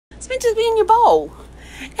meant to be in your bowl.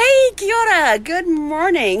 Hey, kia ora, good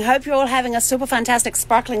morning. Hope you're all having a super fantastic,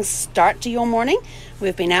 sparkling start to your morning.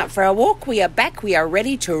 We've been out for a walk. We are back. We are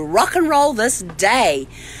ready to rock and roll this day.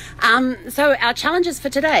 So our challenges for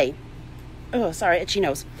today, itchy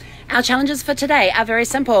nose. Our challenges for today are very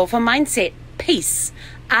simple. For mindset, peace.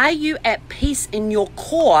 Are you at peace in your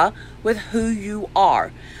core with who you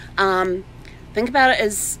are? Think about it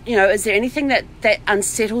as, is there anything that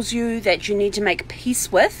unsettles you that you need to make peace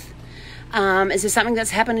with? Is there something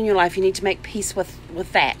that's happened in your life you need to make peace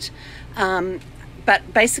with that?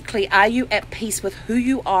 But basically, are you at peace with who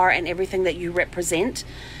you are and everything that you represent?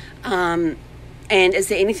 And is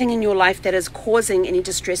there anything in your life that is causing any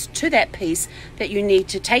distress to that peace that you need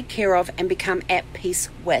to take care of and become at peace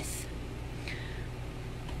with?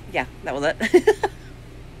 Yeah, that was it.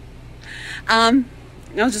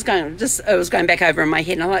 It was going back over in my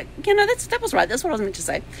head, and I'm like, that was right. That's what I was meant to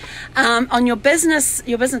say. On your business,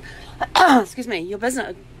 excuse me, your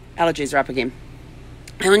business, allergies are up again.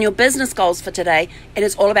 And on your business goals for today, it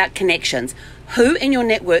is all about connections. Who in your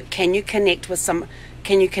network can you connect with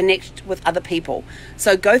other people?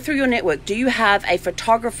 So go through your network. Do you have a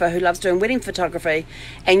photographer who loves doing wedding photography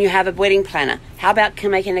and you have a wedding planner? How about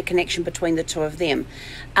making a connection between the two of them?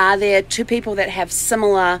 Are there two people that have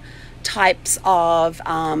similar types of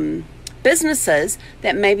businesses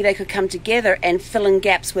that maybe they could come together and fill in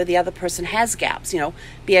gaps where the other person has gaps?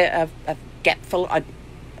 Be a gap fill. I'm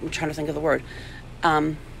trying to think of the word.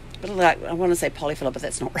 But I want to say polyfiller, but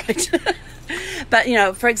that's not right.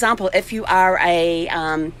 But, for example, if you are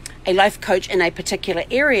a life coach in a particular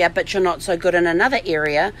area, but you're not so good in another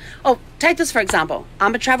area. Oh, take this, for example.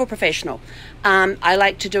 I'm a travel professional. I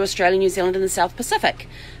like to do Australia, New Zealand, and the South Pacific.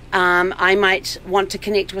 I might want to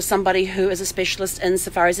connect with somebody who is a specialist in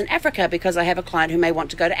safaris in Africa because I have a client who may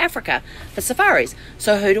want to go to Africa for safaris.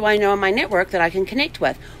 So who do I know in my network that I can connect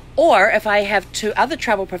with? Or if I have two other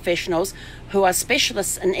travel professionals who are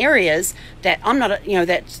specialists in areas that I'm not,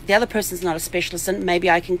 that the other person's not a specialist in, maybe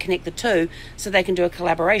I can connect the two so they can do a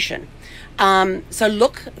collaboration. So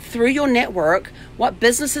look through your network, what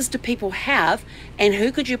businesses do people have and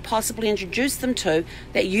who could you possibly introduce them to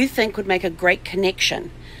that you think would make a great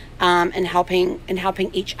connection in helping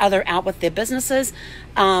each other out with their businesses.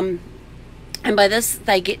 And by this,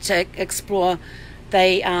 they get to explore,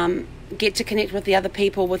 get to connect with the other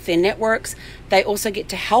people with their networks. They also get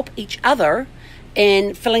to help each other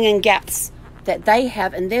in filling in gaps that they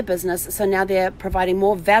have in their business. So now they're providing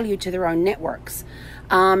more value to their own networks.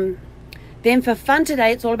 Then for fun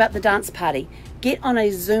today, it's all about the dance party. Get on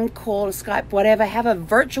a Zoom call, Skype, whatever. Have a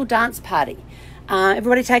virtual dance party.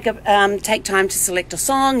 Everybody take time to select a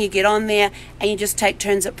song. You get on there and you just take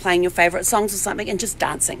turns at playing your favorite songs or something and just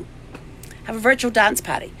dancing. Have a virtual dance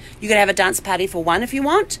party. You can have a dance party for one if you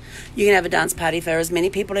want. You can have a dance party for as many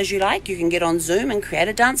people as you like. You can get on Zoom and create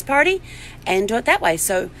a dance party and do it that way.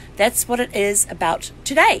 So that's what it is about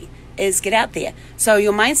today, is get out there. So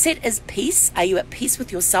your mindset is peace. Are you at peace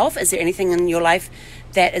with yourself? Is there anything in your life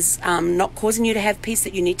that is not causing you to have peace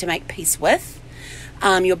that you need to make peace with?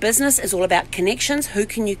 Your business is all about connections. Who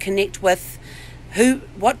can you connect with?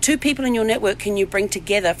 What two people in your network can you bring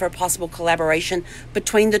together for a possible collaboration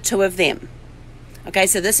between the two of them? Okay,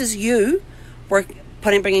 so this is you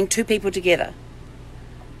bringing two people together,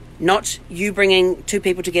 not you bringing two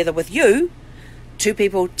people together with you, two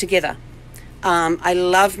people together. I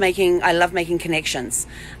love making connections.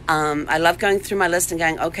 I love going through my list and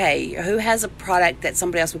going, okay, who has a product that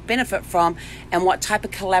somebody else would benefit from, and what type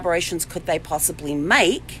of collaborations could they possibly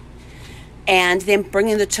make? And then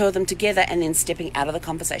bringing the two of them together and then stepping out of the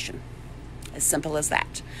conversation. As simple as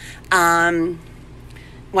that.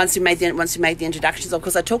 Once you make the introductions, of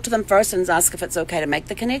course, I talk to them first and ask if it's okay to make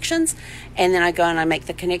the connections. And then I go and I make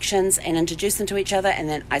the connections and introduce them to each other. And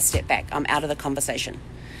then I step back. I'm out of the conversation.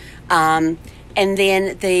 And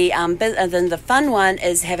then the fun one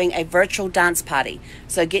is having a virtual dance party.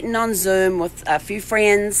 So getting on Zoom with a few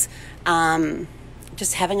friends,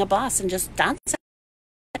 just having a blast and just dancing.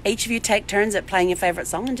 Each of you take turns at playing your favorite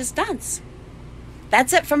song and just dance.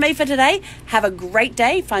 That's it from me for today. Have a great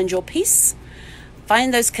day. Find your peace.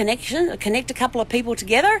 Find those connections. Connect a couple of people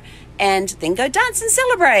together and then go dance and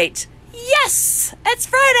celebrate. Yes, it's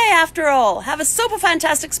Friday after all. Have a super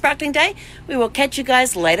fantastic sparkling day. We will catch you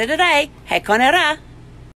guys later today. He konera.